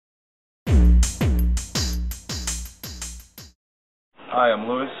Hi, I'm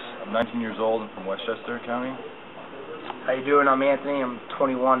Lewis. I'm 19 years old. I'm from Westchester County. How you doing? I'm Anthony. I'm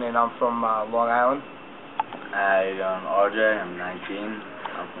 21 and I'm from Long Island. Hi, I'm RJ. I'm 19.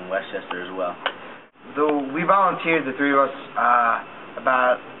 I'm from Westchester as well. We volunteered, the three of us,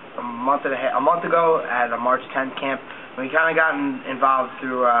 about a month ago at a March 10th camp. We kind of got involved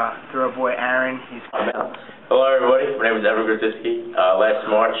through our boy Aaron. Hello everybody, my name is Evan Gratiski. Last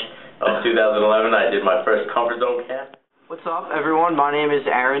March of 2011 I did my first comfort zone camp. What's up everyone, my name is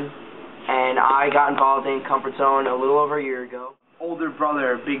Aaron and I got involved in comfort zone a little over a year ago. Older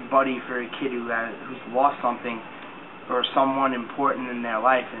brother, a big buddy for a kid who's lost something or someone important in their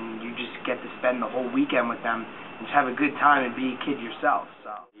life, and you just get to spend the whole weekend with them and just have a good time and be a kid yourself.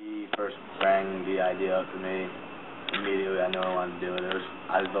 So He first rang the idea up to me. Immediately I knew I wanted to do it.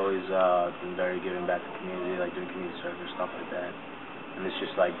 I've always been very giving back to the community, like doing community service, stuff like that. And it's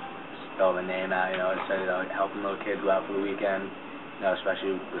just like spell the name out, I said helping little kids go out for the weekend,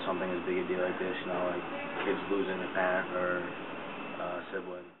 especially with something as big a deal like this, like kids losing a parent or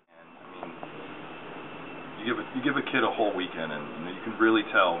sibling. And I mean, you give a kid a whole weekend, and you can really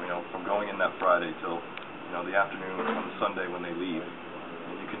tell, from going in that Friday till the afternoon on the Sunday when they leave,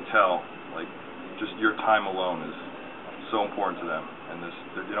 and you can tell, like, just your time alone is so important to them, and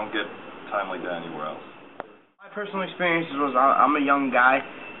they don't get time like that anywhere else. My personal experiences was I'm a young guy,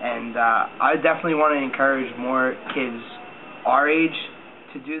 and I definitely want to encourage more kids our age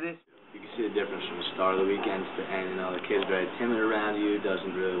to do this. You can see the difference from the start of the weekends to end. The kid's very timid around you,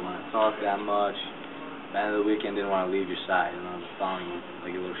 doesn't really want to talk that much. At the end of the weekend, didn't want to leave your side, following you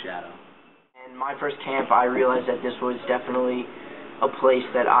like a little shadow. And my first camp, I realized that this was definitely a place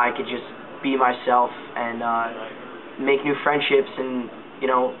that I could just be myself and make new friendships and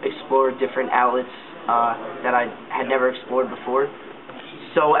explore different outlets that I had never explored before.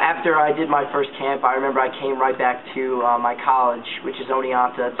 So after I did my first camp, I remember I came right back to my college, which is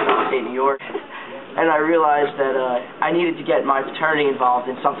Oneonta, upstate New York, and I realized that I needed to get my fraternity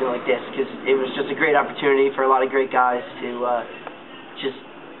involved in something like this, because it was just a great opportunity for a lot of great guys to just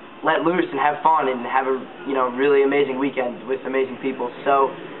let loose and have fun and have a really amazing weekend with amazing people.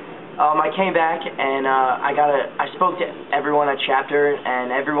 So I came back and I spoke to everyone at chapter,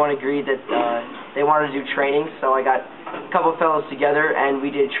 and everyone agreed that they wanted to do training. So I got a couple of fellows together and we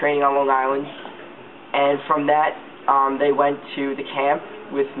did training on Long Island. And from that, they went to the camp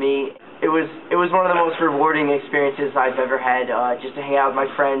with me. It was one of the most rewarding experiences I've ever had, just to hang out with my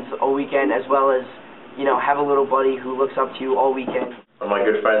friends all weekend, as well as have a little buddy who looks up to you all weekend. One of my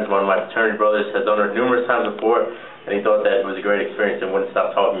good friends, one of my fraternity brothers, has done it numerous times before, and he thought that it was a great experience and wouldn't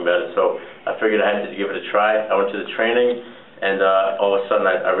stop talking about it. So I figured I had to give it a try. I went to the training, and all of a sudden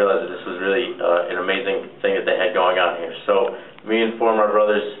I realized that this was really an amazing thing that they had going on here. So me and four of my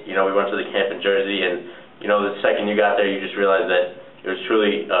brothers, we went to the camp in Jersey, and the second you got there, you just realized that it was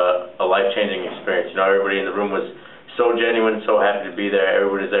truly a life-changing experience. Everybody in the room was so genuine, so happy to be there.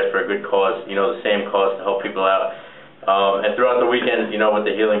 Everybody was there for a good cause, the same cause, to help people out. And throughout the weekend, with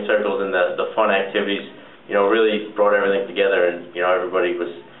the healing circles and the fun activities, really brought everything together, and everybody was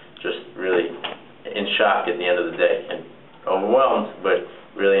just really in shock at the end of the day, and overwhelmed, but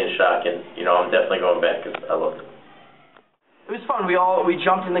really in shock. And I'm definitely going back because I loved it. It was fun. We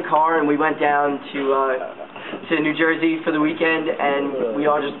jumped in the car and we went down to New Jersey for the weekend, and we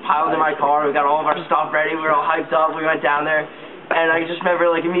all just piled in my car. We got all of our stuff ready. We were all hyped up. We went down there, and I just remember,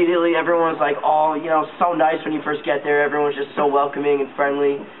 immediately everyone was so nice when you first get there. Everyone was just so welcoming and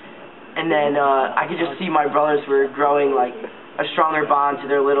friendly. And then I could just see my brothers were growing a stronger bond to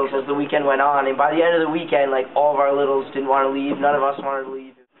their littles as the weekend went on. And by the end of the weekend, all of our littles didn't want to leave. None of us wanted to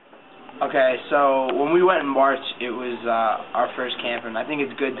leave. Okay, so when we went in March, it was our first camp, and I think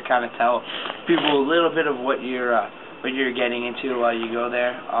it's good to kind of tell people a little bit of what you're getting into while you go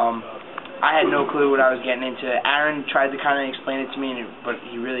there. I had no clue what I was getting into. Aaron tried to kind of explain it to me, but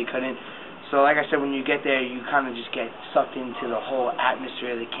he really couldn't. So like I said, when you get there, you kind of just get sucked into the whole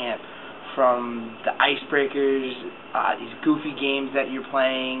atmosphere of the camp, from the icebreakers, these goofy games that you're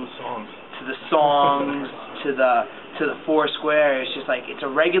playing, to the songs, to the Foursquare. It's just it's a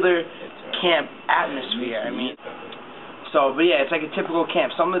regular camp atmosphere. But yeah, it's like a typical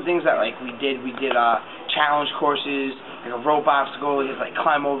camp. Some of the things that we did challenge courses, like a rope obstacle. You had to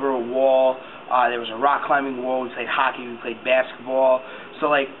climb over a wall. There was a rock climbing wall. We played hockey. We played basketball.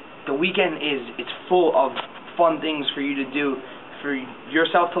 So the weekend it's full of fun things for you to do, for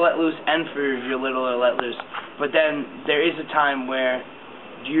yourself to let loose and for your little to let loose. But then there is a time where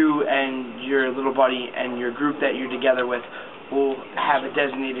you and your little buddy and your group that you're together with will have a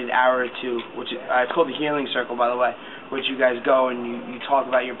designated hour or two, which it's called the healing circle, by the way, which you guys go and you talk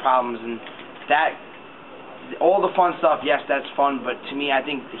about your problems, and that all the fun stuff, yes, that's fun, but to me, I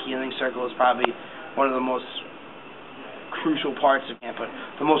think the healing circle is probably one of the most crucial parts of camp, but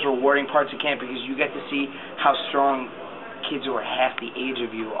the most rewarding parts of camp, because you get to see how strong kids who are half the age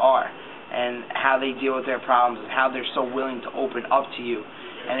of you are, and how they deal with their problems, and how they're so willing to open up to you.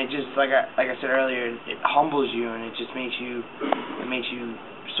 And it just, like I said earlier, it humbles you, and it just makes you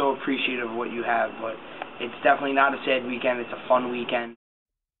so appreciative of what you have. But it's definitely not a sad weekend. It's a fun weekend.